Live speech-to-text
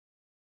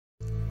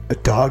A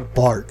dog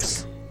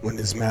barks when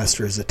his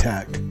master is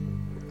attacked.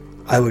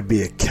 I would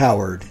be a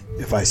coward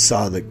if I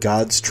saw that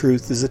God's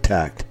truth is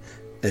attacked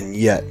and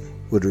yet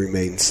would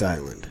remain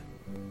silent.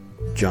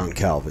 John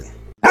Calvin.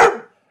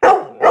 Get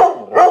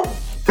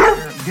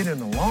in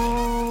a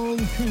long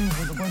tube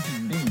with a bunch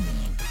of demons.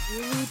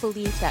 You really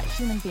believe that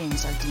human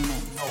beings are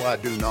demons? No, I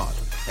do not.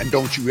 And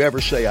don't you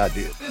ever say I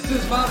did. This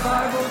is my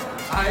Bible.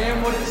 I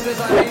am what it says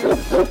I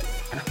am.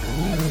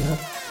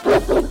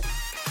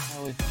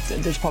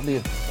 There's probably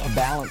a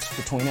balance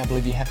between, I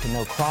believe you have to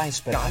know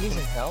Christ, but... God is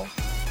in hell.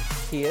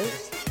 He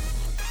is.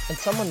 And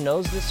someone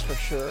knows this for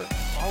sure.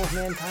 all of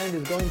mankind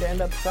is going to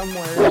end up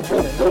somewhere in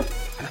heaven.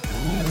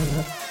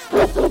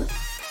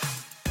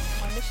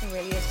 My mission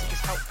really is to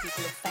just help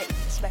people of faith,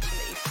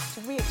 especially,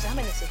 to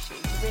re-examine this issue,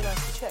 to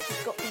realise the church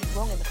has got things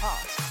wrong in the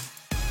past.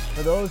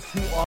 For those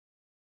who are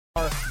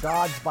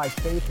God's by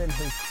faith in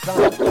His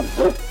Son.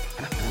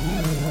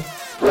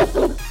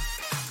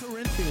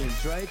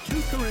 Corinthians, right?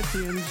 2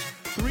 Corinthians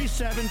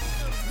 3:7.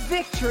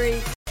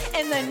 Victory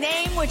in the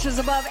name which is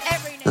above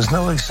every name. There's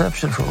no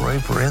exception for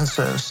rape or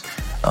incest.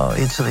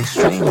 It's an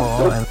extreme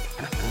law. And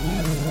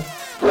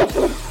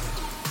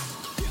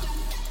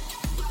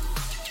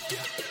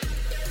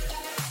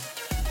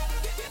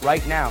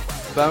right now,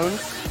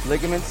 bones,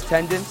 ligaments,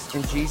 tendons,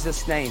 in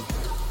Jesus' name.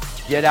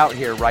 Get out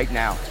here right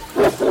now.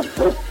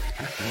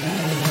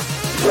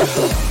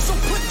 So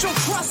put your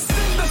trust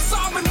in the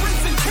sovereign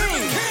risen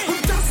king, who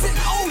doesn't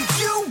owe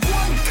you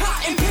one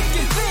cotton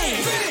picking thing.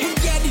 And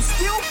yet he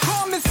still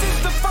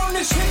promises to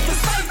furnish his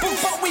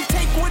disciples, but we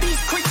take what he's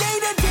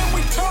created and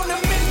we turn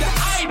him into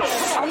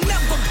idols. I'll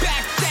never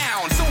back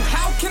down, so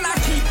how can I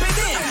keep it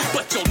in?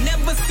 But you'll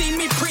never see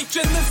me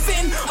preaching the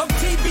sin of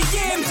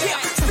TBM.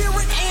 Yeah,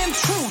 spirit and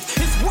truth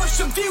is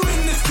worship viewed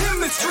in this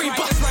chemistry,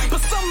 but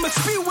some are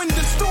spewing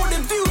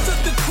distorted views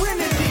of the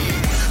Trinity.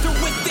 They're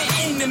with the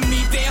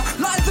enemy, their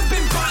lives have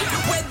been bought.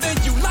 Whether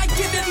you like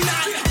it or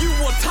not, you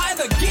will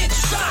either get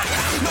shot.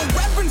 No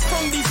reverence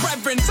from these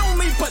reverends,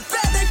 only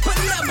pathetic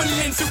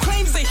benevolence who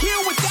claims to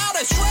heal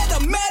without a shred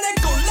of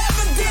medical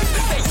evidence.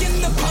 They in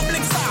the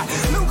public side,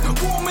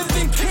 lukewarmer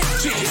than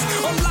kitchens.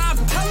 On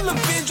live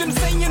television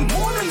saying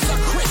Mormons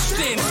are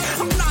Christians.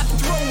 I'm not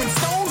throwing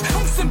stones,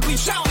 I'm simply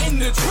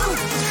shouting the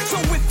truth. So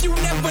if you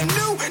never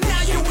knew,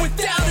 now you're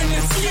without an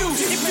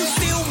excuse. If you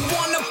still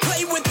wanna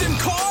play with them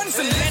cards,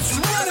 then let's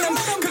run them.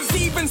 Cause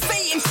even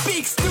Satan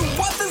speaks to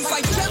others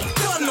like Jeff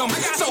Dunham.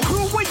 So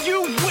who are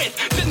you with?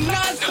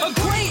 Denies a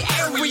gray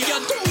area.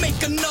 Don't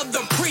make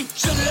another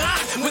preacher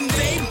lie when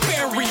they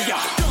bury ya.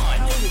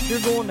 If you're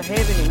going to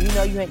heaven and you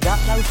know you ain't got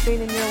no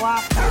sin in your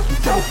life,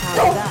 it's time to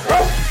die.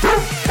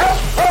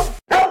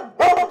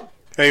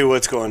 Hey,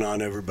 what's going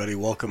on, everybody?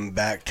 Welcome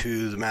back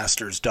to The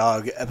Master's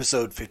Dog,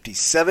 episode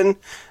 57.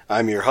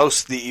 I'm your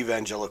host, the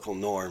Evangelical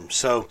Norm.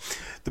 So,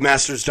 The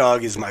Master's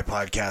Dog is my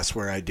podcast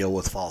where I deal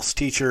with false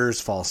teachers,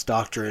 false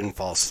doctrine,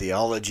 false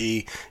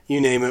theology.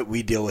 You name it,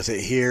 we deal with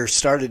it here.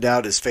 Started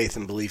out as Faith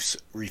and Beliefs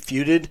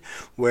Refuted,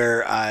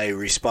 where I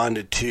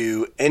responded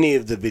to any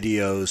of the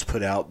videos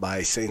put out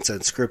by Saints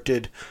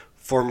Unscripted,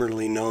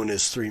 formerly known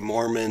as Three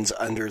Mormons,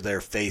 under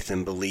their Faith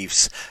and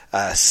Beliefs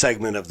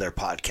segment of their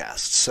podcast.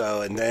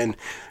 So, and then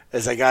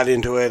as I got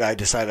into it, I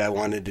decided I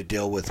wanted to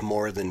deal with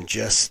more than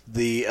just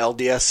the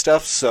LDS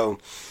stuff. So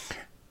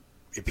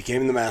it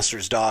became The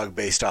Master's Dog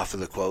based off of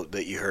the quote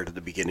that you heard at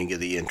the beginning of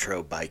the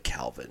intro by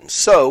Calvin.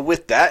 So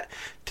with that,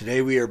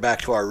 today we are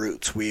back to our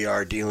roots. We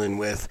are dealing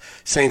with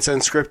Saints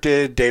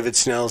Unscripted. David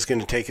Snell is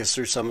going to take us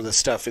through some of the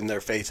stuff in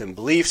their Faith and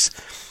Beliefs.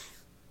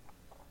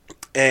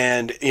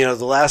 And, you know,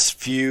 the last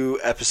few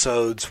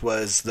episodes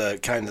was the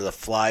kind of the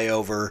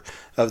flyover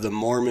of the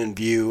Mormon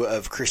view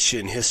of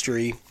Christian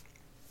history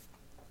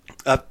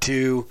up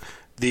to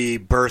the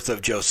birth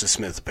of Joseph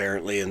Smith,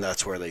 apparently, and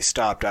that's where they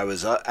stopped. I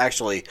was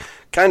actually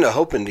kind of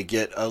hoping to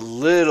get a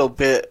little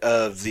bit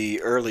of the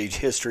early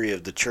history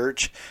of the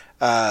church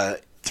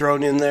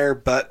thrown in there,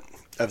 but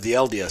of the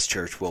LDS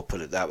church, we'll put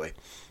it that way.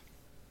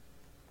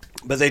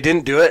 But they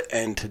didn't do it,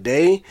 and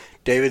today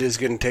David is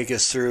going to take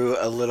us through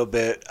a little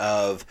bit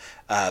of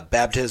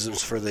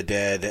baptisms for the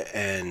dead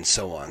and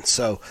so on.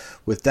 So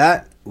with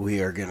that,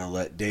 we are going to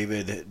let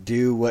David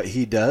do what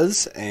he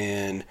does,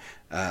 and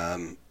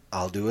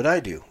I'll do what I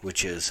do,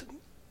 which is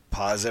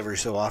pause every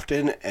so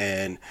often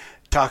and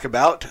talk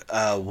about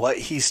what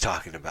he's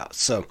talking about.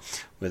 So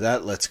with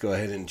that, let's go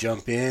ahead and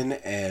jump in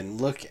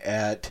and look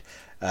at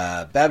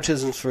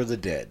baptisms for the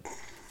dead.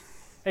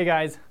 Hey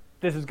guys.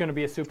 This is going to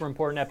be a super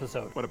important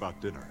episode. What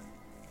about dinner?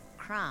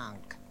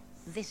 Kronk,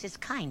 this is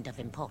kind of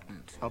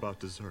important. How about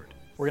dessert?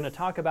 We're going to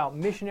talk about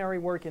missionary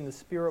work in the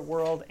spirit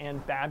world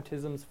and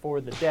baptisms for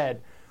the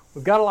dead.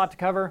 We've got a lot to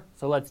cover,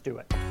 so let's do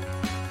it.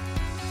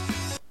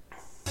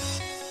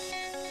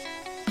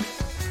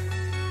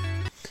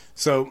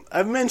 So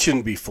I've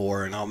mentioned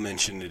before, and I'll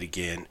mention it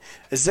again,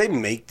 as they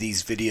make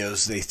these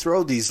videos, they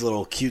throw these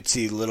little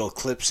cutesy little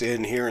clips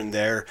in here and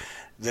there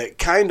that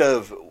kind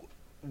of...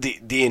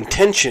 The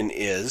intention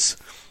is,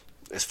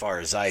 as far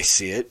as I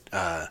see it,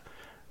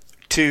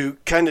 to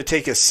kind of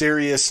take a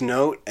serious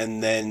note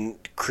and then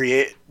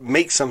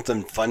make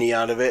something funny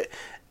out of it,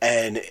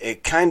 and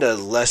it kind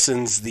of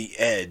lessens the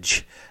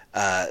edge.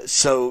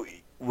 So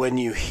when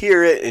you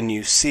hear it and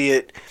you see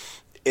it,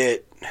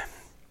 it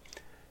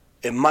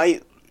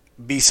might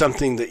be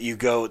something that you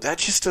go, that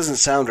just doesn't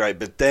sound right.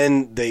 But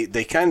then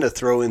they kind of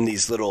throw in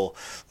these little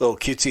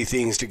cutesy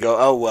things to go,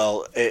 oh,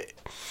 well,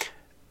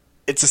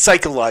 it's a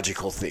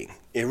psychological thing.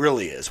 It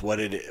really is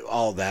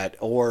all that.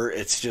 Or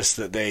it's just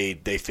that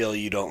they feel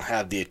you don't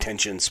have the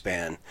attention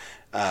span.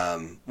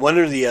 One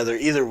or the other.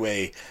 Either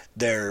way,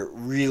 they're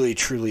really,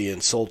 truly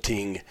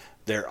insulting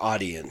their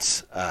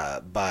audience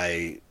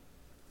by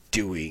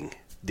doing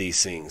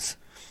these things.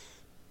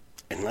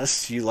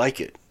 Unless you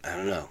like it. I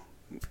don't know.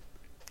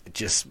 It's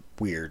just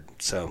weird.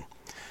 So,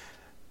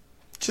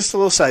 just a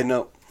little side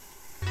note.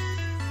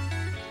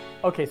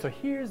 Okay, so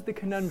here's the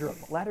conundrum.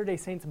 Latter-day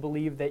Saints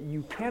believe that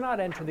you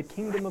cannot enter the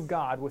kingdom of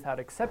God without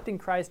accepting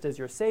Christ as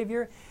your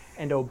Savior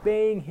and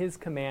obeying His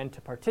command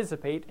to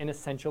participate in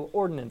essential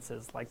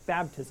ordinances like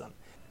baptism.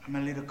 I'm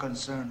a little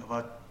concerned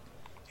about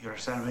your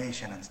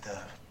salvation and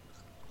stuff.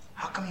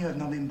 How come you have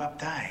not been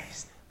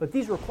baptized? But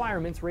these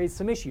requirements raise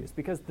some issues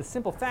because the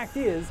simple fact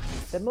is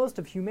that most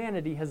of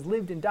humanity has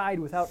lived and died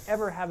without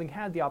ever having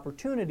had the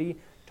opportunity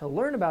to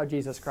learn about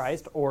Jesus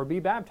Christ or be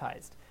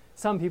baptized.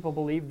 Some people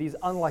believe these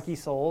unlucky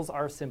souls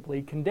are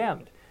simply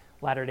condemned.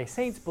 Latter-day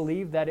Saints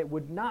believe that it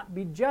would not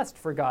be just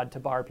for God to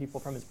bar people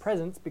from His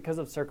presence because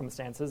of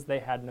circumstances they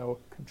had no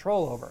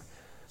control over.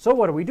 So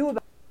what do we do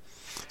about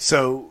it?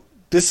 So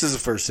this is the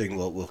first thing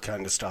we'll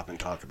kind of stop and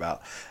talk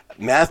about.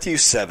 Matthew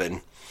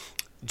 7,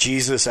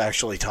 Jesus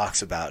actually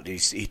talks about.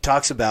 He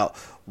talks about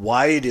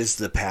why it is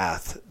the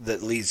path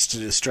that leads to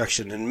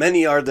destruction, and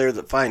many are there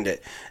that find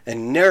it,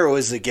 and narrow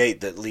is the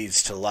gate that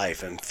leads to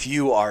life, and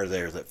few are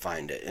there that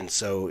find it. And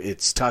so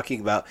it's talking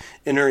about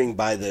entering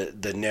by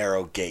the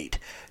narrow gate.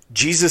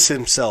 Jesus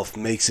himself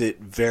makes it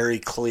very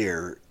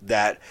clear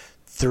that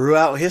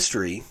throughout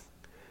history,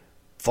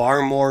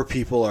 far more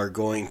people are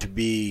going to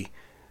be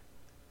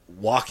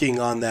walking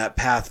on that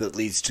path that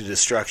leads to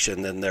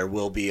destruction than there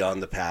will be on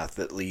the path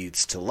that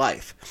leads to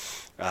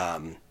life.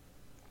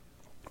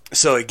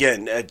 So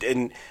again,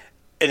 and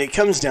it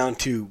comes down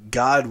to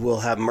God will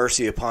have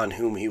mercy upon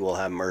whom He will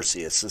have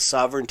mercy. It's the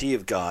sovereignty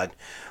of God.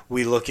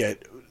 We look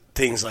at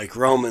things like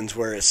Romans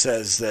where it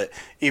says that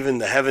even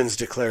the heavens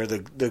declare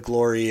the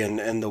glory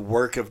and the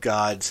work of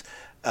God's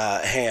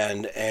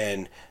hand,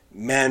 and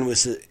man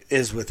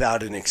is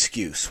without an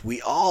excuse.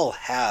 We all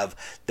have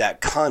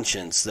that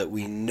conscience that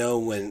we know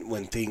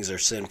when things are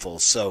sinful.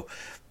 So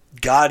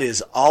God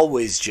is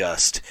always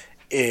just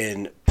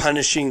in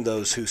punishing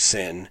those who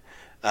sin.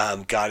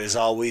 God is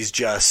always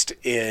just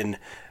in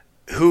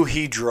who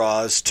He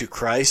draws to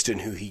Christ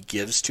and who He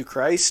gives to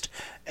Christ,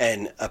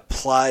 and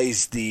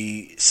applies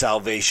the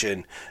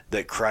salvation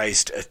that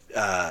Christ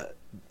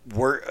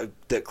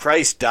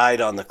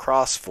died on the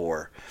cross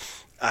for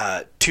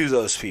to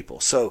those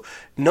people. So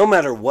no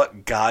matter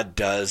what God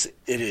does,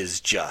 it is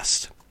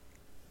just.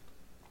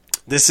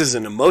 This is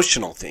an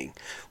emotional thing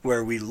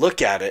where we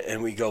look at it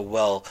and we go,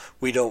 well,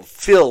 we don't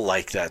feel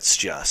like that's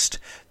just,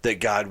 that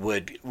God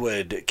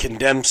would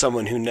condemn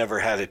someone who never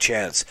had a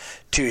chance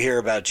to hear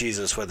about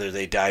Jesus, whether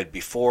they died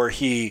before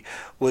He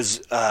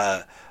was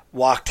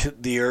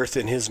walked the earth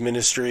in His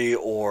ministry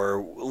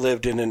or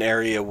lived in an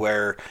area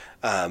where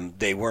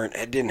they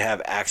didn't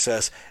have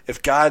access.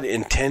 If God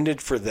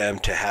intended for them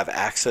to have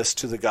access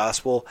to the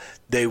gospel,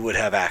 they would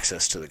have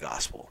access to the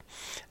gospel.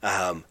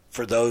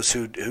 For those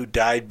who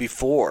died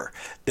before,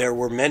 there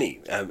were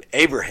many.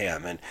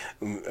 Abraham, and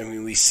I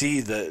mean, we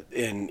see that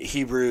in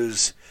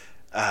Hebrews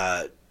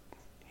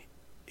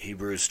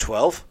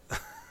 12.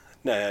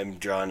 No, I'm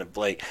drawing a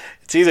blank.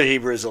 It's either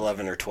Hebrews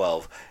 11 or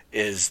 12.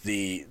 Is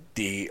the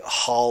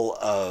hall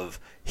of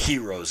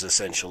heroes,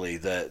 essentially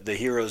the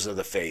heroes of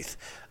the faith.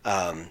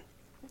 I'm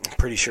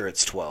pretty sure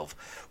it's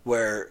 12,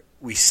 where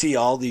we see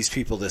all these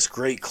people, this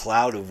great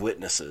cloud of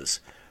witnesses,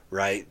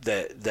 right?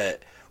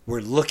 That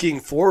were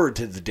looking forward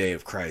to the day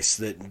of Christ,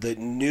 that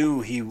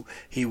knew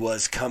he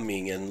was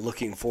coming and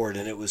looking forward,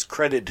 and it was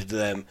credited to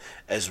them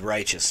as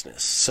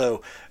righteousness.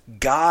 So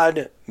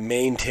God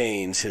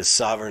maintains His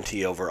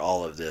sovereignty over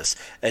all of this,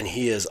 and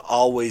He is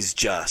always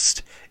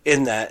just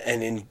in that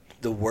and in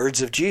the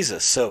words of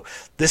Jesus. So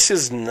this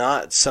is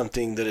not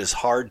something that is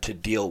hard to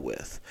deal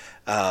with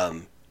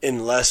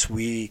unless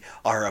we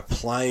are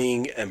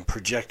applying and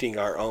projecting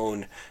our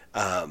own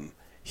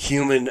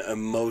human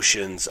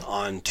emotions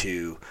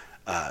onto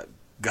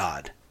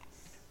God.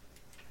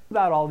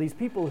 About all these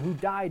people who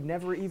died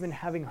never even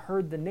having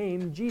heard the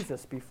name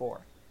Jesus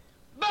before.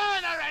 Burn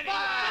already!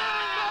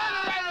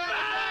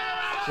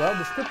 Well,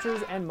 the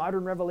scriptures and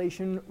modern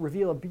revelation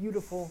reveal a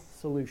beautiful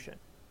solution.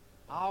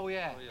 Oh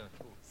yeah.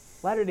 Cool.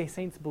 Latter-day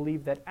Saints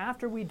believe that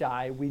after we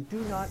die, we do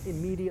not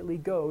immediately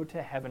go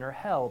to heaven or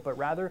hell, but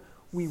rather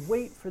we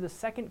wait for the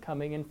second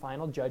coming and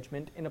final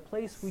judgment in a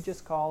place we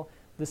just call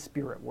the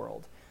spirit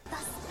world. The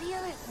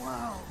spirit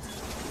world.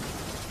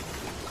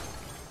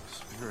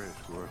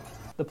 Spirit world.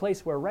 The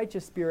place where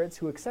righteous spirits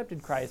who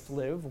accepted Christ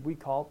live, we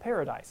call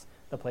paradise.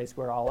 The place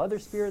where all other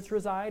spirits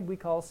reside, we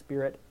call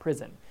spirit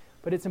prison.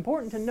 But it's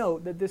important to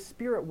note that this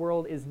spirit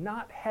world is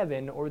not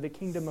heaven or the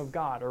kingdom of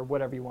God, or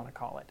whatever you want to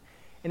call it.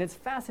 And it's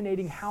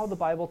fascinating how the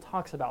Bible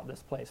talks about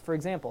this place. For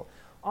example,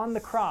 on the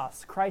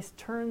cross, Christ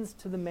turns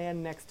to the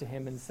man next to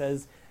him and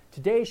says,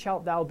 "Today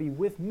shalt thou be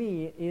with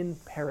me in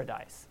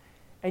paradise."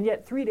 And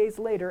yet 3 days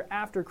later,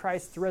 after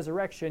Christ's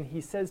resurrection,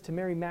 he says to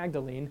Mary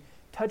Magdalene,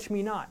 "Touch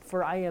me not,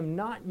 for I am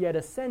not yet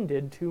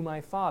ascended to my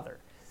Father."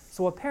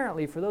 So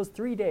apparently for those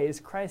 3 days,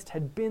 Christ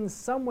had been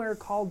somewhere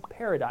called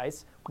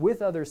paradise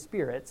with other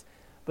spirits,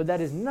 but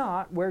that is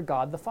not where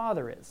God the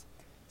Father is.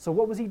 So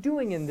what was he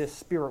doing in this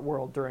spirit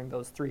world during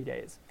those 3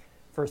 days?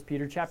 1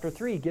 Peter chapter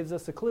 3 gives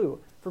us a clue.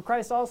 "For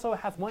Christ also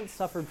hath once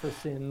suffered for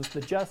sins,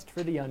 the just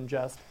for the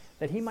unjust,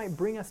 that he might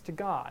bring us to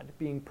God,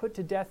 being put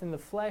to death in the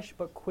flesh,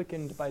 but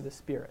quickened by the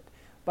Spirit,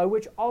 by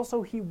which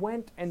also he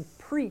went and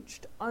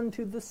preached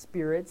unto the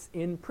spirits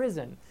in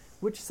prison,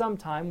 which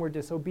sometime were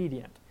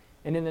disobedient."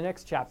 And in the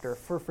next chapter,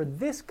 "For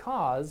this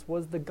cause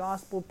was the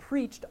gospel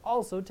preached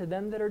also to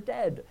them that are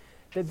dead,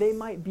 that they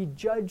might be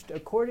judged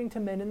according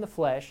to men in the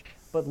flesh,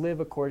 but live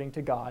according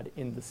to God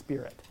in the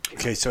Spirit."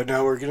 Okay, so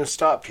now we're going to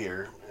stop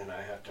here, and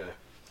I have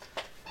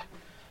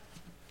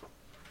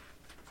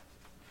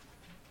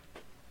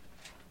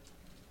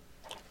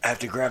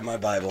to grab my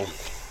Bible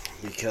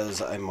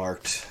because I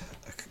marked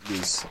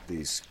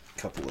these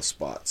couple of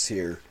spots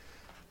here.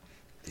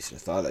 At least I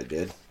thought I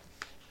did.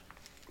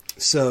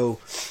 So,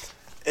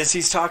 as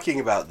he's talking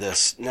about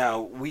this,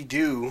 now we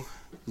do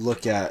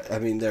look at,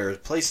 there are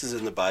places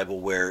in the Bible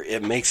where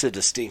it makes a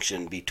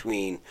distinction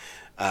between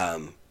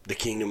the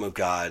kingdom of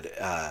God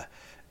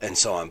and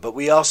so on. But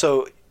we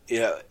also,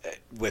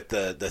 with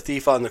the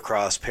thief on the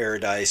cross,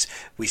 paradise,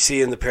 we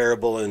see in the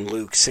parable in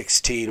Luke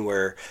 16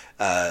 where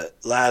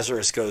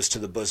Lazarus goes to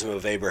the bosom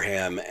of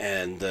Abraham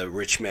and the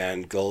rich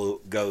man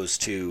goes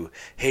to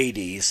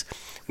Hades.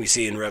 We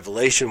see in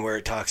Revelation where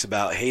it talks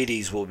about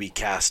Hades will be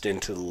cast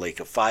into the lake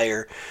of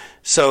fire.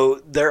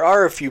 So there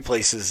are a few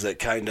places that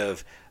kind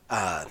of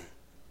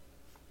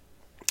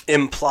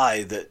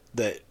imply that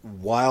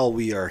while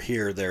we are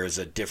here, there is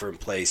a different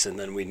place, and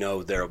then we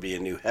know there will be a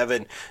new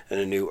heaven and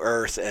a new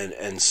earth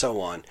and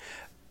so on.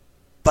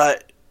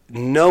 But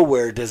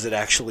nowhere does it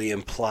actually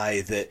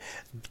imply that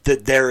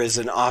there is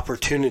an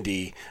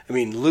opportunity.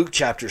 Luke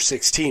chapter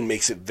 16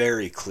 makes it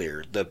very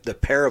clear, the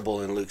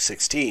parable in Luke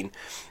 16,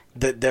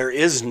 that there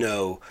is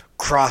no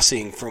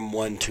crossing from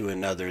one to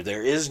another.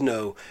 There is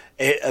no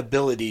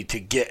ability to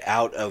get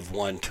out of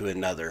one to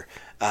another.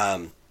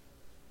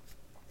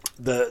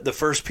 The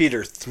 1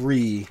 Peter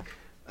 3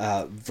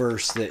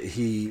 verse that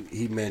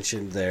he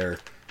mentioned there,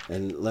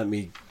 and let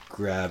me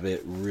grab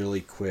it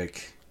really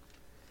quick.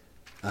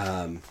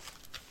 And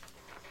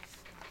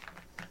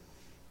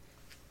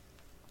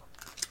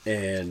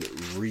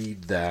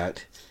read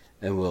that,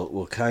 and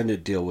we'll kind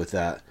of deal with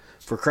that.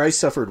 "For Christ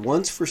suffered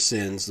once for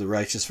sins, the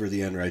righteous for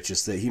the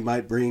unrighteous, that he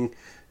might bring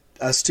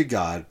us to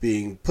God,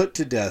 being put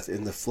to death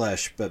in the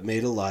flesh, but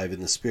made alive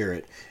in the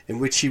Spirit, in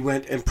which he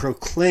went and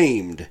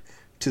proclaimed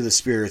to the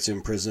spirits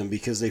in prison,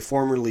 because they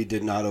formerly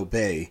did not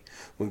obey,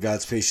 when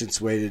God's patience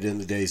waited in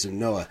the days of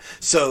Noah."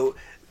 So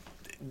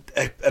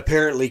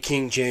apparently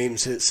King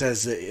James, it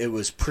says that it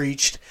was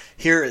preached.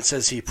 Here it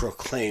says he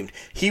proclaimed.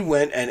 He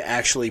went and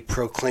actually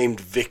proclaimed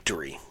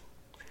victory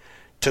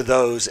to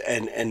those,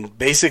 and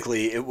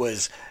basically it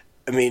was,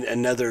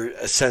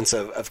 another sense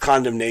of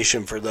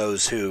condemnation for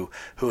those who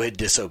had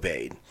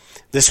disobeyed.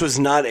 This was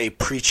not a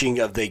preaching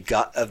of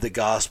the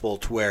gospel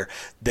to where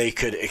they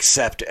could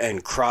accept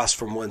and cross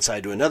from one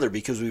side to another,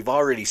 because we've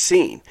already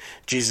seen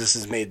Jesus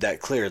has made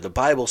that clear. The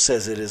Bible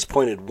says it is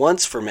appointed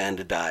once for man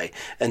to die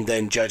and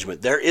then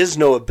judgment. There is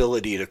no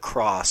ability to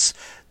cross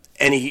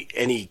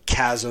any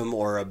chasm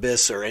or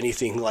abyss or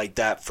anything like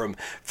that from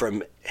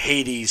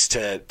Hades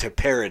to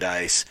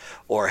paradise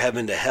or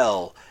heaven to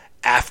hell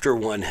after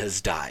one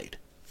has died.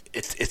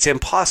 It's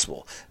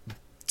impossible.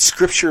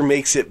 Scripture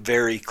makes it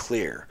very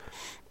clear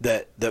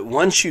that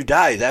once you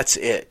die, that's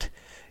it.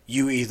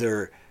 You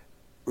either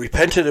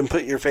repented and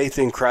put your faith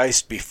in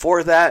Christ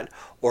before that,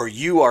 or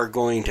you are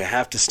going to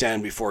have to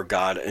stand before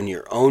God in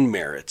your own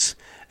merits.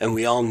 And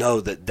we all know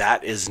that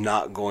that is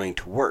not going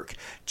to work.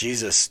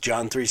 Jesus,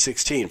 John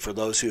 3:16, for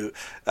those who,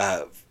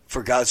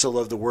 for God so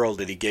loved the world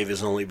that he gave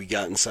his only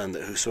begotten Son,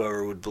 that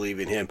whosoever would believe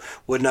in him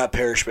would not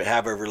perish but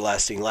have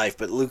everlasting life.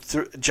 But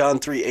John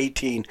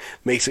 3:18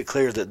 makes it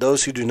clear that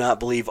those who do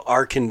not believe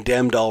are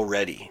condemned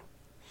already.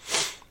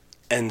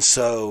 And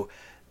so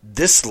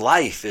this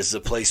life is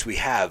the place we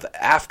have.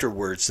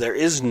 Afterwards, there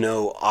is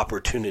no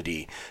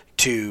opportunity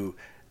to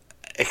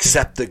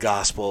accept the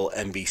gospel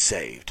and be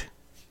saved.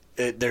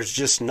 There's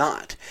just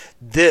not.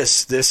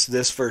 This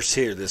verse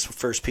here, this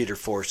 1 Peter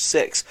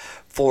 4:6,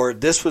 for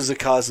this was the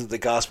cause of the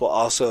gospel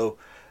also,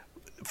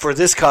 for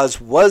this cause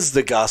was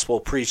the gospel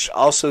preached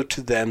also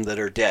to them that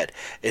are dead.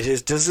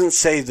 It doesn't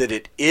say that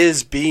it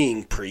is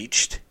being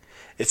preached.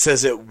 It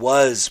says it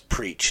was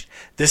preached.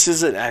 This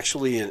isn't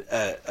actually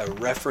a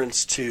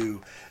reference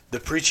to the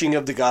preaching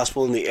of the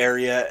gospel in the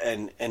area,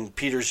 and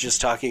Peter's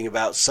just talking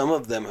about some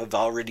of them have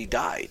already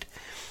died.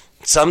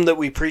 Some that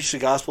we preach the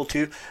gospel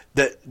to,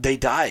 that they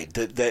died,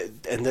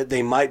 and that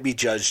they might be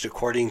judged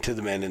according to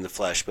the men in the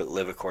flesh, but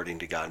live according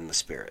to God in the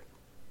Spirit.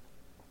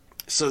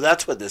 So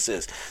that's what this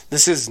is.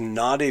 This is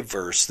not a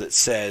verse that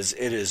says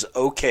it is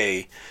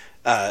okay,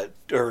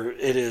 or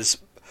it is,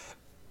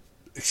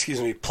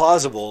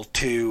 plausible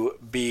to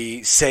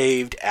be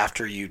saved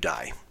after you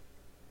die.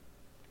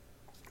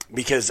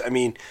 Because, I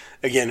mean,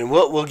 again, and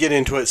we'll get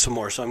into it some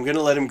more, so I'm going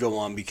to let him go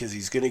on because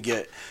he's going to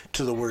get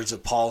to the words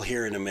of Paul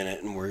here in a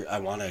minute, and I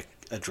want to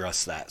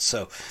address that.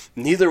 So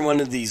neither one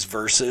of these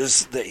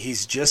verses that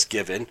he's just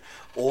given,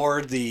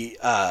 or the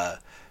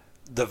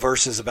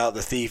verses about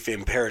the thief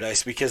in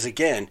paradise, because,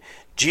 again,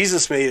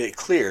 Jesus made it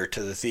clear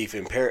to the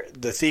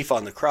thief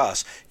on the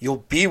cross,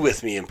 you'll be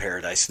with me in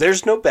paradise.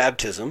 There's no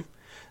baptism.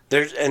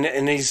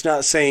 And he's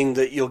not saying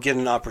that you'll get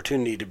an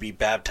opportunity to be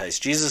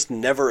baptized. Jesus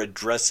never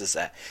addresses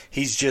that.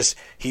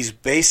 He's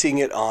basing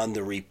it on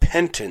the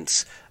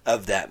repentance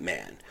of that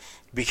man.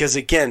 Because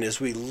again,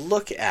 as we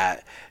look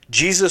at,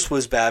 Jesus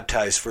was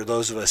baptized for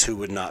those of us who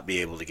would not be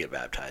able to get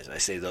baptized. I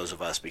say those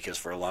of us because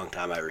for a long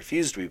time I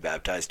refused to be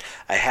baptized.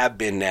 I have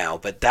been now,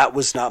 but that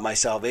was not my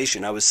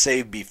salvation. I was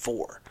saved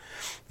before.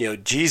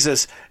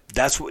 Jesus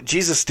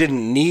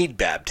didn't need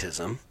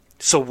baptism.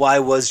 So why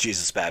was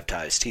Jesus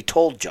baptized? He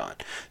told John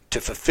to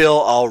fulfill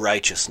all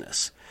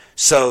righteousness,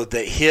 so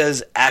that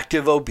his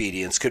active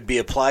obedience could be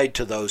applied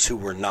to those who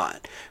were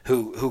not,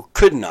 who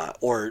could not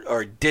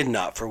or did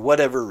not for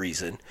whatever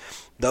reason.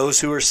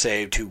 Those who were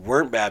saved, who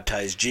weren't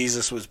baptized,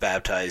 Jesus was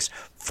baptized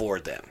for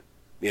them.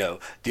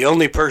 The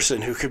only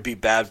person who could be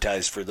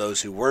baptized for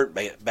those who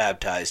weren't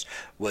baptized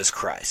was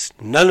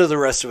Christ. None of the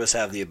rest of us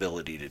have the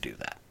ability to do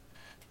that.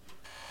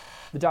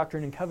 The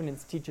Doctrine and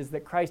Covenants teaches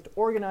that Christ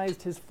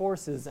organized his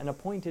forces and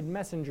appointed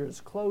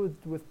messengers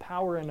clothed with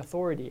power and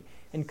authority,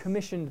 and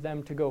commissioned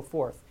them to go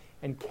forth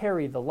and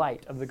carry the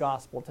light of the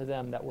gospel to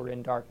them that were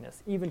in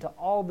darkness, even to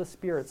all the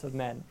spirits of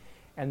men.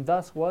 And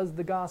thus was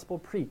the gospel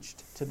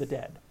preached to the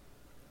dead.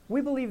 We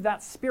believe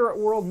that spirit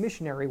world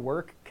missionary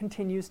work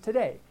continues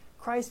today.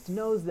 Christ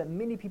knows that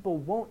many people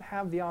won't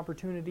have the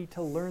opportunity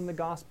to learn the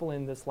gospel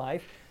in this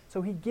life,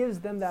 so he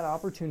gives them that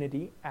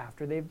opportunity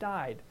after they've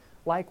died.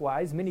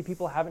 Likewise, many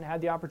people haven't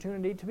had the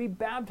opportunity to be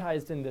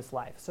baptized in this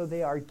life, so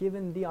they are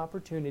given the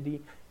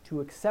opportunity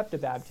to accept a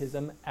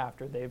baptism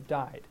after they've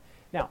died.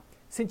 Now,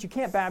 since you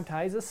can't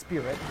baptize a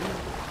spirit,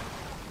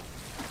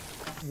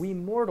 we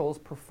mortals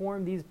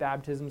perform these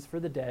baptisms for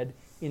the dead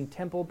in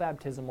temple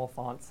baptismal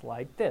fonts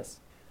like this.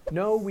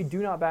 No, we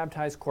do not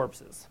baptize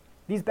corpses.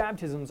 These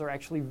baptisms are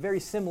actually very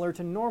similar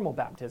to normal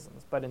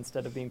baptisms, but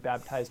instead of being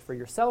baptized for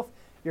yourself,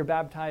 you're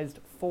baptized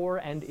for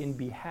and in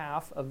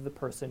behalf of the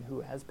person who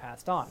has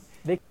passed on.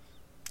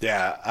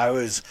 Yeah, I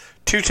was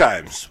 2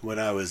 times when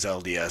I was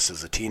LDS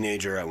as a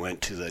teenager. I went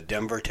to the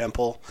Denver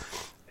temple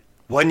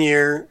 1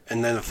 year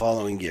and then the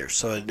following year.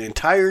 So an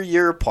entire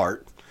year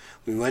apart,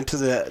 we went to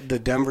the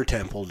Denver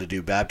temple to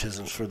do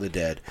baptisms for the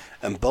dead.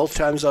 And both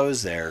times I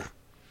was there,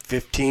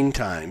 15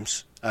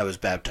 times, I was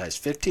baptized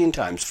 15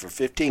 times for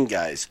 15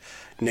 guys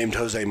named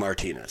Jose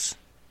Martinez.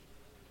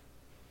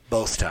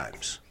 Both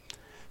times.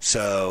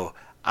 So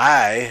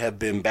I have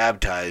been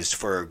baptized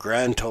for a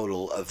grand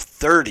total of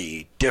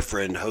 30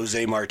 different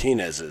Jose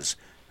Martinezes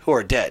who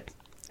are dead,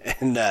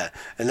 and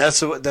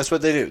that's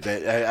what they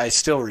do. I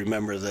still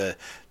remember the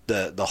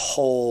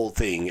whole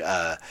thing.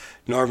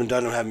 Norman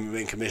Dunham, having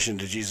been commissioned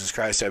to Jesus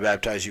Christ, I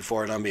baptize you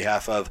for and on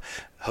behalf of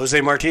Jose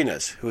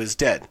Martinez, who is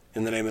dead,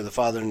 in the name of the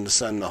Father and the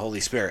Son and the Holy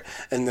Spirit.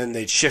 And then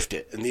they'd shift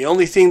it, and the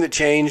only thing that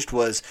changed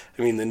was,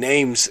 the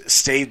names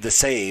stayed the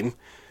same,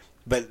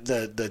 but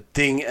the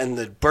thing and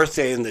the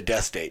birthday and the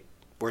death date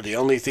were the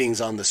only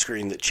things on the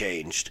screen that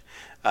changed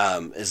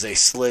as they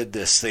slid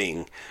this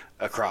thing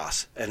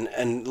across.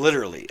 And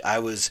literally,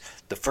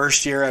 the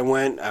first year I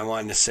went, I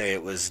wanted to say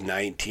it was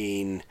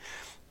 86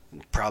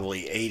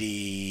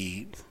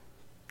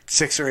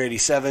 or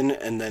 87,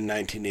 and then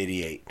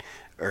 1988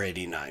 or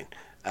 89.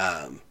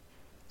 And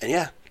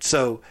yeah,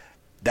 so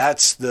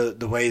that's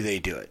the way they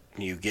do it.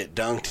 You get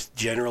dunked.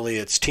 Generally,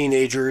 it's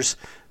teenagers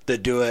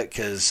that do it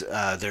because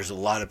there's a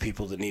lot of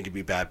people that need to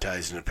be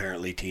baptized, and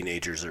apparently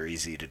teenagers are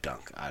easy to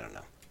dunk. I don't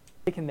know.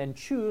 They can then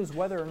choose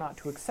whether or not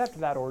to accept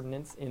that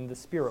ordinance in the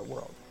spirit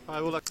world.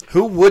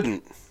 Who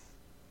wouldn't?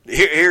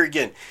 Here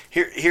again,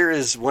 here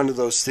is one of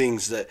those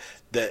things that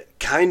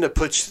kind of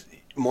puts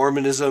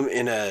Mormonism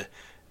in a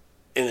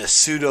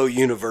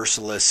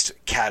pseudo-universalist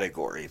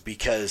category,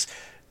 because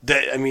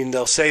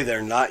they'll say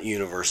they're not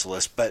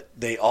universalist, but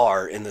they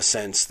are, in the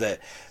sense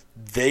that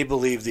they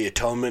believe the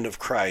atonement of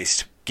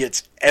Christ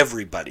gets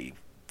everybody,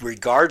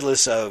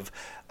 regardless of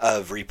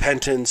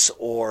repentance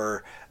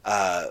or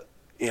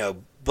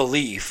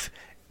belief,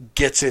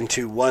 gets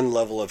into one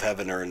level of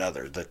heaven or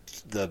another, the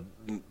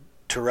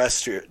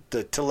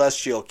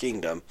telestial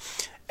kingdom,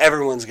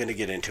 everyone's going to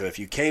get into it. If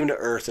you came to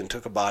earth and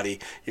took a body,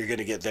 you're going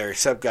to get there,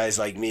 except guys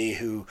like me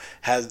who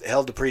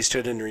held the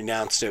priesthood and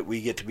renounced it.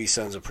 We get to be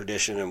sons of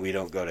perdition and we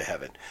don't go to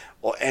heaven.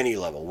 Well, any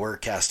level. We're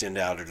cast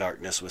into outer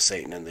darkness with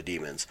Satan and the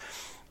demons.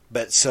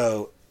 But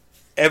so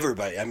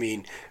everybody, I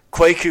mean,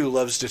 Kwaku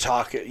loves to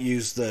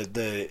use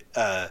the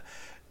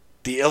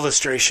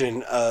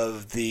illustration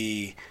of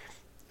the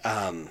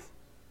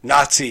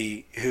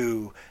Nazi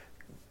who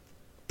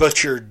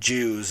butchered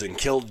Jews and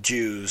killed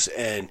Jews,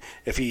 and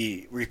if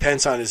he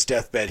repents on his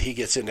deathbed, he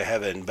gets into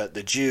heaven, but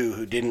the Jew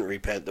who didn't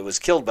repent, that was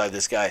killed by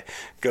this guy,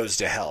 goes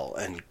to hell.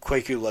 And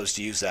Kwaku loves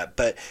to use that.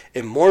 But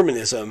in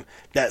Mormonism,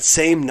 that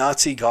same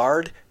Nazi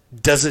guard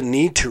doesn't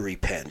need to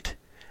repent,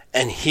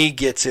 and he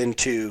gets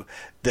into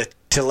the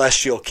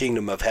celestial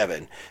kingdom of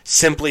heaven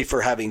simply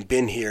for having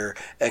been here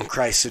and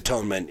Christ's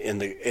atonement in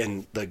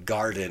the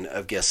Garden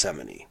of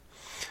Gethsemane.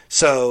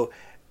 So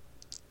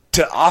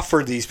to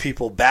offer these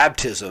people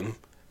baptism,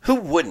 who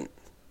wouldn't?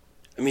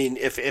 I mean,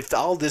 if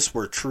all this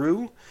were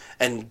true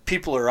and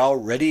people are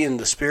already in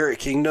the spirit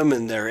kingdom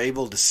and they're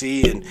able to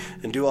see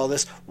and do all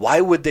this,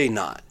 why would they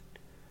not?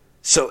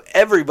 So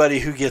everybody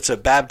who gets a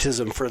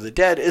baptism for the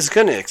dead is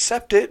going to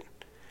accept it.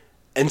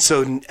 And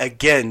so,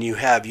 again, you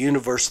have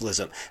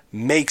universalism.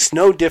 Makes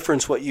no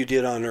difference what you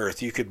did on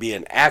earth. You could be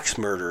an axe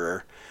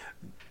murderer,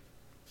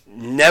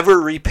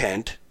 never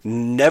repent,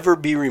 never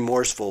be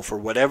remorseful for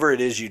whatever it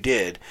is you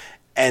did,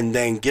 and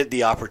then get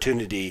the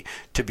opportunity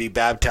to be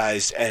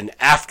baptized and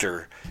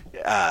after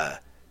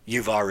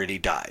you've already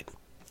died.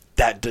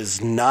 That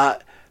does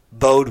not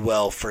bode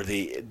well for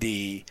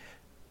the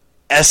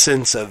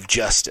essence of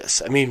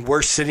justice. I mean,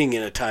 we're sitting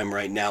in a time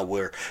right now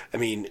where,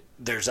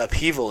 there's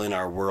upheaval in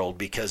our world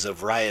because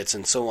of riots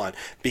and so on,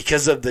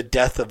 because of the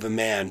death of a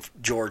man,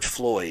 George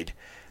Floyd,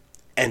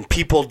 and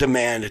people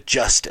demand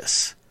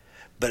justice.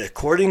 But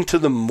according to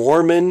the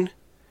Mormon,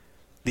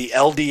 the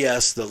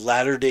LDS, the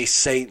Latter-day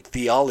Saint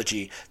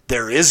theology,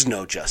 there is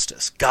no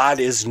justice. God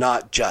is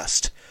not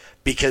just,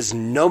 because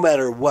no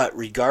matter what,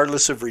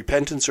 regardless of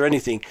repentance or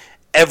anything,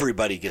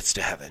 everybody gets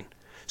to heaven.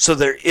 So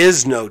there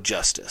is no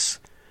justice.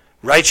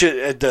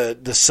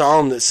 The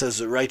psalm that says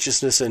that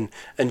righteousness and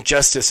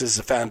justice is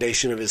the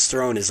foundation of his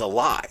throne is a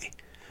lie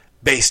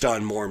based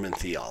on Mormon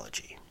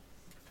theology.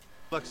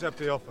 I'll accept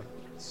the offer.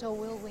 So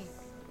will we.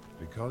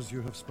 Because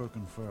you have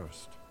spoken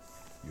first,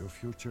 your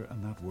future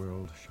in that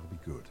world shall be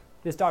good.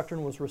 This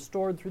doctrine was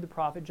restored through the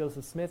prophet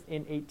Joseph Smith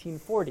in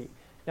 1840.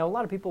 Now, a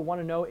lot of people want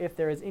to know if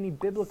there is any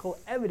biblical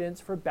evidence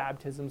for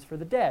baptisms for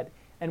the dead,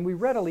 and we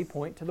readily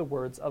point to the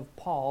words of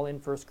Paul in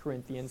 1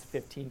 Corinthians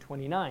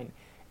 15:29.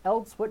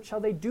 Else what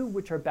shall they do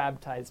which are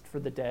baptized for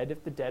the dead,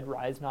 if the dead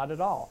rise not at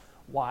all?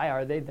 Why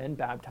are they then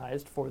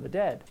baptized for the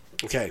dead?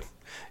 Okay.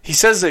 He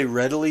says they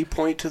readily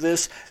point to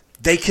this.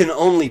 They can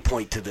only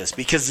point to this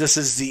because this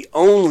is the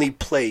only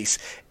place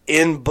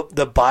in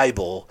the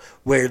Bible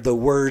where the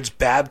words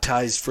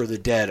baptized for the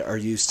dead are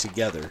used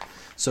together.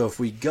 So if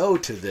we go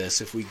to this,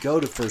 if we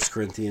go to 1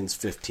 Corinthians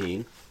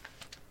 15,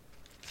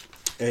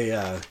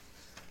 a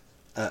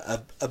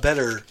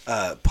better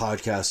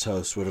podcast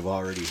host would have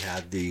already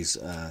had these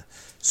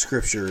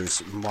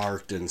scriptures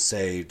marked and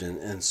saved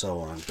and so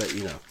on. But,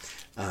 you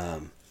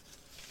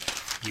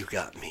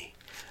got me.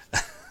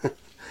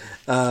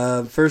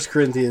 1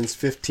 Corinthians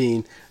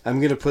 15, I'm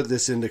going to put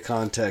this into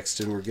context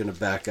and we're going to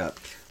back up.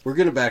 We're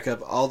going to back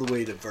up all the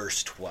way to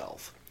verse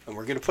 12. And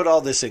we're going to put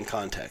all this in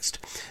context.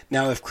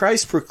 Now, if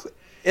Christ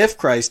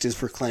is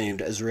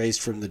proclaimed as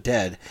raised from the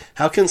dead,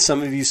 how can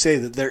some of you say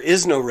that there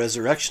is no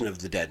resurrection of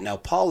the dead? Now,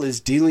 Paul is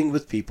dealing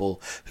with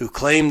people who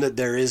claim that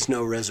there is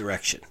no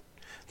resurrection,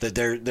 that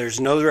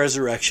there's no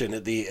resurrection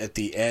at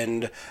the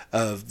end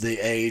of the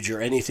age or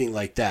anything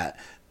like that.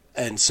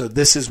 And so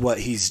this is what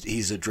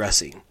he's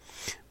addressing.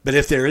 But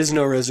if there is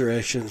no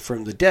resurrection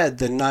from the dead,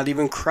 then not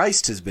even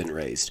Christ has been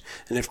raised.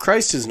 And if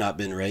Christ has not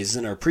been raised,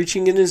 then our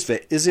preaching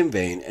is in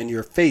vain, and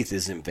your faith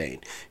is in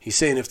vain. He's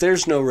saying if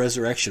there's no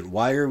resurrection,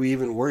 why are we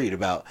even worried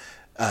about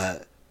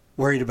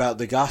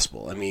the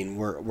gospel? I mean,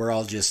 we're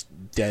all just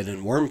dead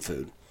and worm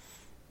food.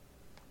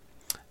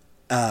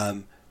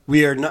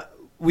 We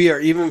are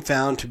even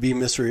found to be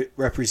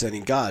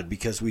misrepresenting God,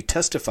 because we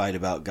testified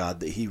about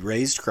God that he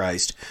raised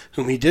Christ,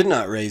 whom he did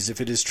not raise,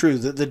 if it is true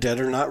that the dead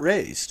are not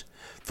raised.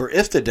 For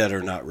if the dead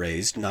are not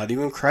raised, not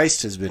even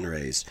Christ has been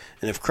raised.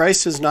 And if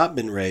Christ has not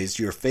been raised,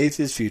 your faith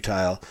is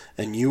futile,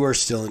 and you are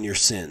still in your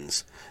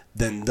sins.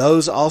 Then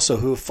those also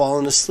who have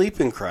fallen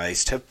asleep in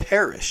Christ have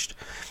perished.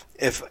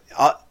 If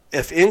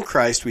in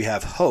Christ we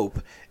have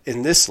hope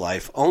in this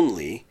life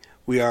only,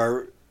 we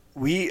are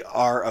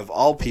of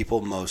all people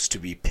most to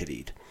be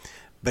pitied.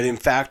 But in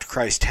fact,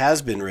 Christ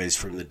has been raised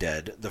from the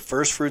dead, the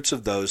firstfruits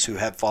of those who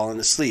have fallen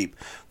asleep.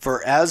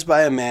 For as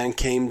by a man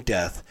came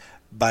death,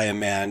 by a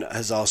man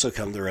has also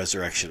come the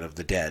resurrection of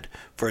the dead.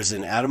 For as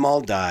in Adam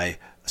all die,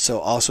 so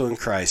also in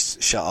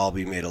Christ shall all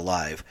be made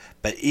alive,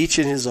 but each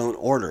in his own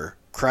order.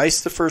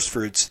 Christ the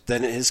firstfruits,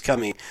 then at his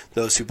coming,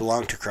 those who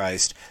belong to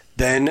Christ.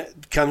 Then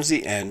comes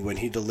the end when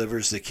he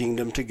delivers the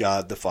kingdom to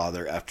God the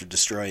Father after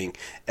destroying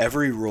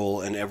every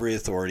rule and every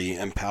authority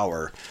and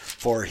power.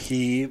 For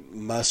he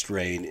must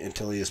reign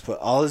until he has put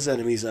all his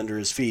enemies under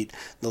his feet.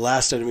 The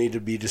last enemy to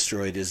be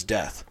destroyed is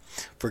death.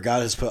 For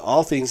God has put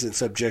all things in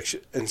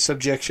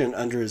subjection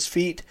under his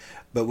feet.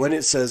 But when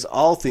it says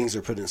all things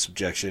are put in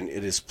subjection,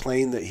 it is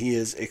plain that he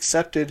is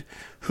accepted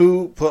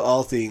who put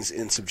all things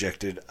in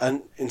subjection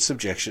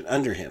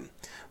under him.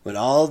 When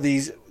all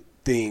things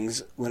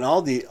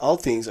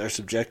are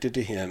subjected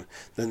to him,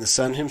 then the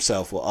Son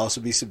himself will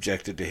also be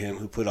subjected to him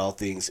who put all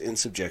things in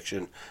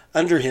subjection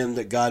under him,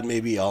 that God may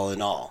be all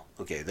in all.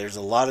 Okay, there's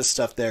a lot of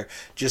stuff there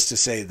just to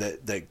say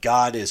that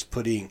God is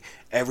putting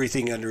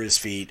everything under his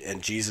feet,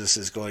 and Jesus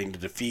is going to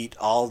defeat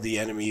all the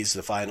enemies.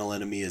 The final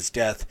enemy is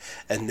death,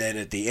 and then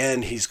at the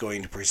end he's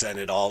going to present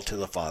it all to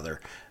the Father,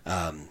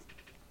 and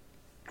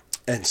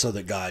so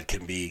that God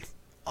can be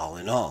all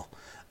in all.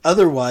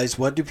 Otherwise,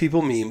 what do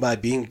people mean by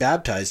being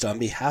baptized on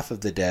behalf of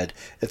the dead?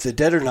 If the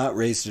dead are not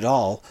raised at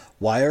all,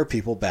 why are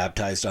people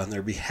baptized on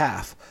their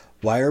behalf?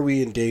 Why are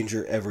we in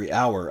danger every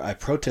hour? I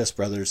protest,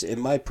 brothers, in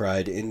my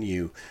pride in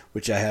you,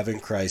 which I have in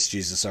Christ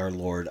Jesus our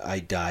Lord, I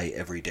die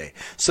every day.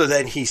 So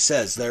then he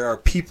says there are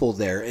people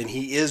there, and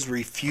he is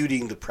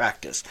refuting the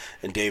practice.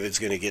 And David's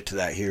going to get to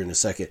that here in a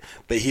second.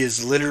 But he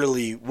is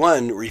literally,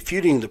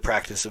 refuting the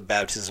practice of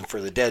baptism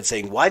for the dead,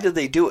 saying, why did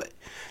they do it?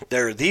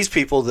 There are these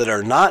people that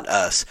are not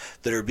us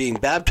that are being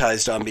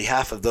baptized on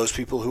behalf of those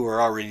people who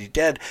are already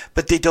dead,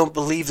 but they don't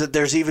believe that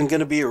there's even going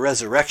to be a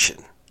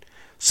resurrection.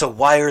 So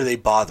why are they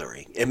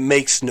bothering? It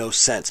makes no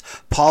sense.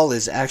 Paul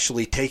is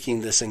actually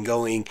taking this and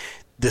going,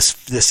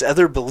 this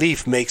other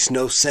belief makes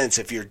no sense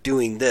if you're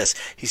doing this.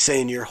 He's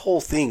saying your whole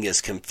thing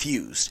is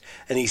confused.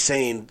 And he's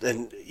saying,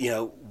 then,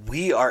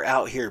 we are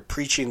out here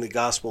preaching the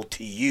gospel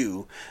to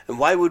you, and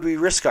why would we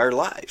risk our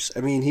lives?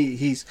 I mean,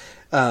 he's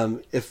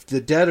if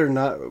the dead are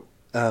not...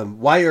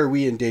 why are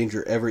we in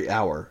danger every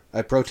hour?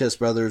 I protest,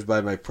 brothers,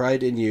 by my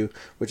pride in you,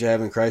 which I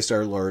have in Christ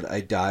our Lord,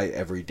 I die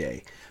every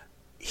day.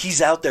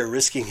 He's out there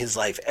risking his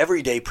life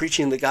every day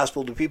preaching the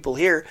gospel to people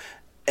here.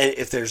 And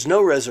if there's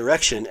no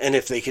resurrection, and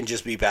if they can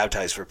just be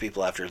baptized for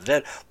people after the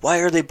dead, why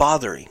are they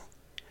bothering?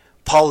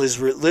 Paul is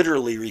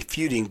literally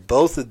refuting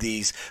both of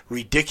these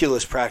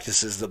ridiculous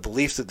practices, the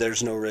belief that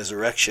there's no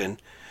resurrection.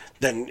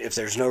 Then if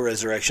there's no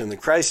resurrection, then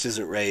Christ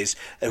isn't raised.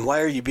 And why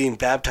are you being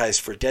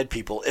baptized for dead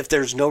people if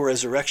there's no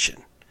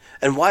resurrection?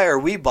 And why are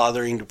we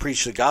bothering to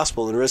preach the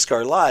gospel and risk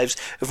our lives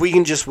if we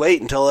can just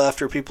wait until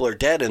after people are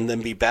dead and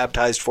then be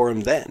baptized for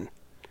them then?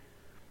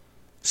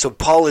 So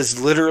Paul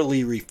is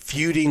literally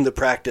refuting the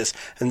practice,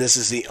 and this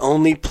is the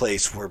only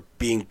place where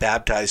being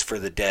baptized for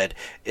the dead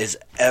is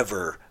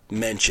ever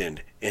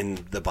mentioned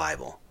in the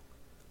Bible.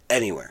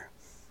 Anywhere.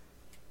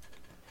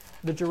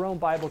 The Jerome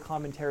Bible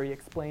Commentary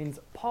explains,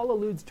 Paul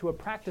alludes to a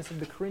practice of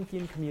the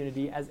Corinthian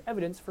community as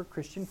evidence for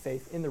Christian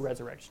faith in the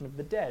resurrection of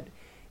the dead.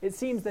 It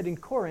seems that in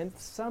Corinth,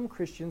 some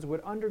Christians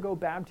would undergo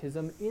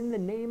baptism in the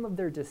name of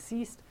their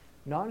deceased,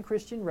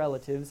 non-Christian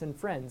relatives and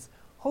friends,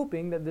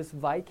 hoping that this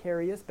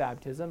vicarious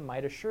baptism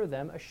might assure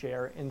them a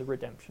share in the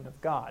redemption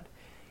of God.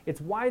 It's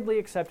widely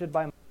accepted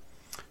by...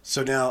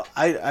 So now,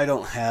 I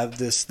don't have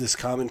this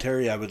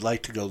commentary. I would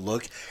like to go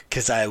look,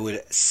 because I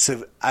would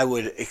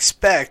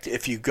expect,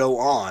 if you go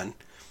on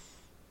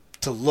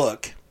to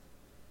look,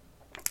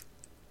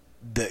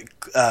 that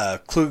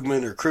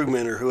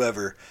Krugman or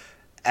whoever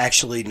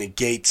actually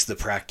negates the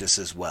practice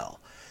as well.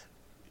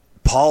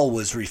 Paul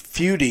was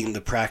refuting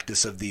the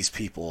practice of these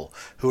people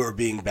who are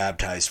being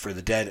baptized for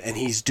the dead, and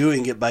he's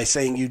doing it by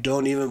saying you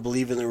don't even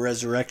believe in the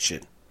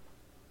resurrection.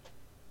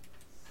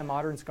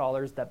 Modern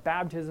scholars that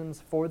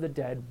baptisms for the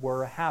dead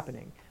were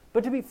happening.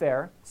 But to be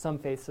fair, some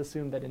faiths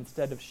assume that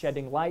instead of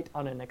shedding light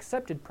on an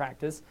accepted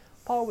practice,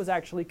 Paul was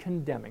actually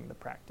condemning the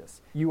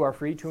practice. You are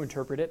free to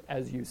interpret it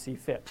as you see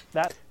fit.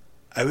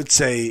 I would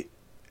say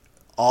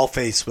all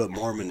faiths but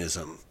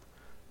Mormonism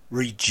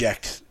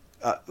reject.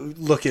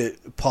 Look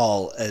at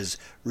Paul as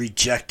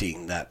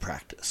rejecting that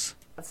practice.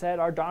 That said,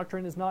 our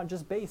doctrine is not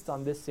just based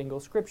on this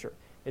single scripture.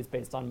 It's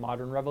based on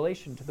modern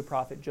revelation to the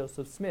prophet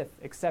Joseph Smith,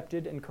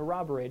 accepted and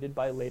corroborated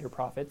by later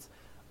prophets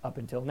up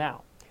until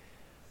now.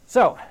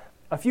 So,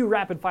 a few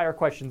rapid-fire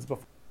questions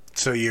before.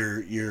 So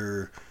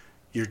you're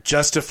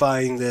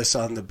justifying this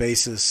on the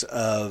basis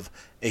of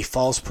a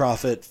false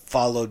prophet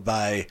followed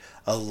by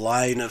a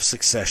line of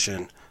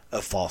succession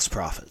of false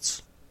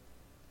prophets.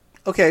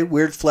 Okay,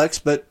 weird flex,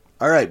 but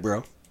all right,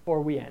 bro.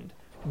 Before we end,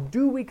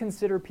 do we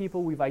consider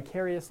people we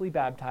vicariously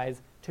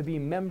baptize to be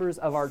members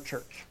of our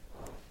church?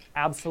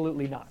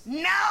 Absolutely not.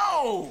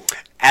 No!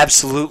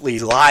 Absolutely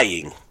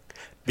lying.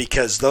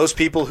 Because those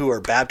people who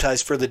are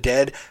baptized for the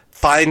dead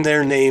find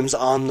their names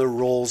on the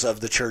rolls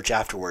of the church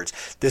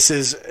afterwards. This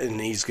is,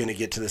 and he's going to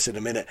get to this in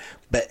a minute,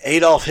 but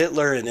Adolf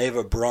Hitler and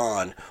Eva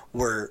Braun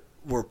were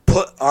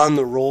put on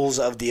the rolls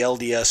of the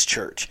LDS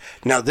church.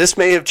 Now, this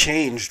may have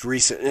changed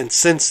recent and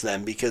since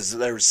then because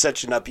there was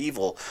such an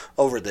upheaval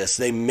over this.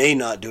 They may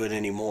not do it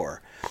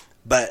anymore.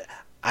 But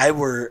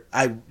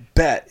I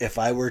bet if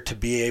I were to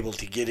be able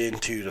to get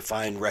into to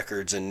find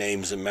records and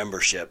names and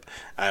membership,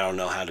 I don't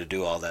know how to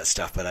do all that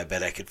stuff, but I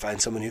bet I could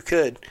find someone who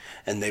could,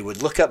 and they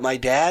would look up my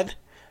dad,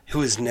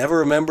 who is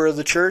never a member of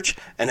the church,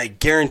 and I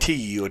guarantee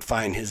you would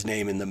find his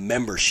name in the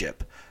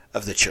membership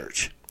of the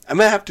church. I'm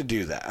gonna have to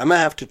do that. I'm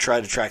gonna have to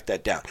try to track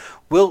that down.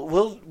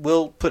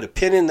 We'll put a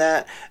pin in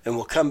that, and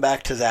we'll come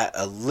back to that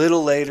a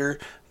little later.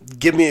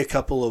 Give me a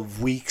couple of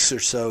weeks or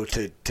so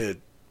to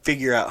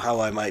figure out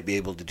how I might be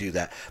able to do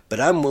that. But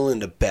I'm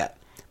willing to bet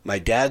my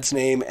dad's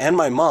name and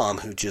my mom,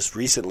 who just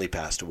recently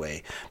passed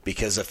away,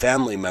 because of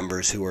family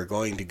members who are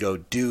going to go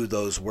do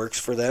those works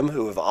for them,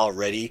 who have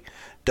already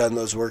done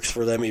those works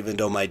for them, even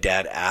though my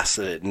dad asked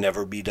that it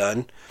never be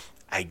done.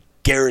 I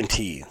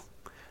guarantee you,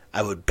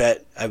 I would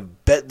bet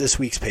this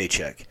week's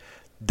paycheck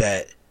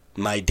that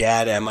my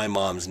dad and my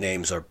mom's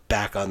names are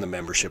back on the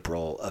membership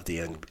roll of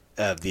the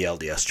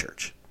LDS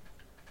Church.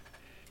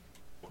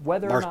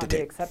 Whether or not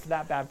they accept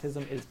that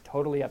baptism is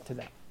totally up to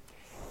them.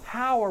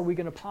 How are we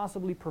going to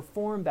possibly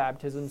perform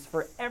baptisms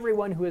for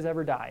everyone who has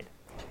ever died?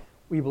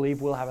 We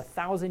believe we'll have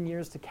 1,000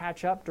 years to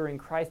catch up during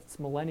Christ's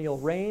millennial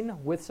reign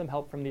with some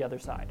help from the other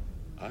side.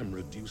 I'm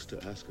reduced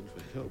to asking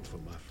for help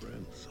from my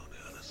friends on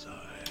the other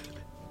side.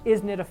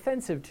 Isn't it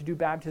offensive to do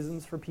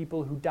baptisms for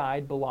people who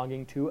died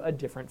belonging to a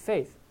different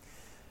faith?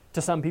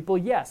 To some people,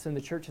 yes, and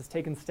the church has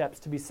taken steps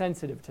to be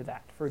sensitive to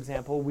that. For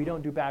example, we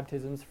don't do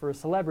baptisms for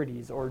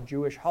celebrities or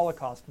Jewish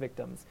Holocaust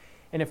victims.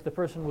 And if the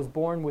person was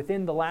born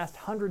within the last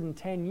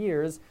 110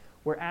 years,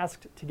 we're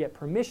asked to get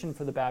permission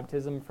for the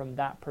baptism from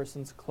that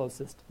person's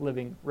closest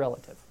living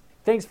relative.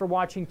 Thanks for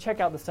watching.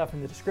 Check out the stuff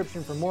in the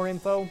description for more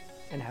info,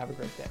 and have a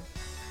great day.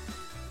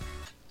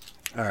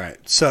 All right,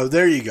 so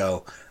there you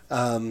go.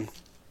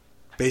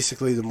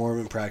 Basically the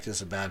Mormon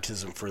practice of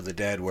baptism for the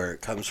dead, where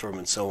it comes from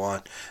and so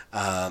on.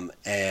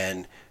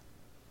 And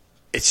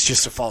it's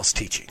just a false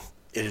teaching.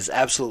 It is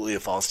absolutely a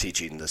false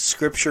teaching. The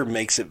scripture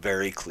makes it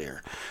very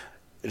clear.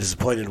 It is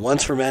appointed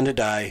once for man to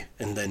die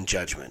and then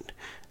judgment.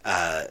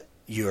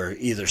 You are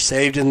either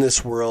saved in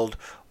this world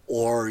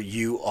or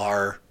you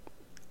are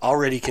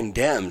already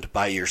condemned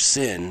by your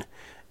sin,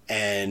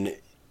 and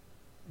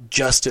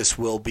justice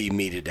will be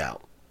meted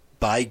out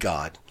by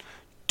God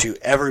to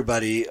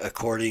everybody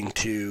according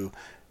to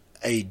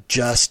a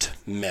just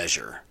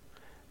measure.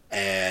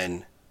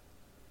 And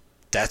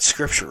that's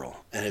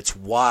scriptural. And it's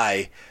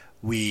why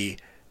we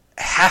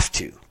have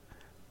to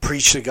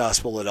preach the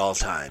gospel at all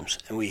times.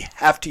 And we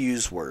have to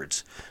use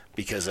words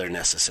because they're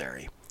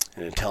necessary.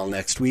 And until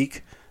next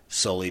week,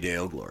 Soli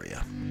Deo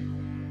Gloria.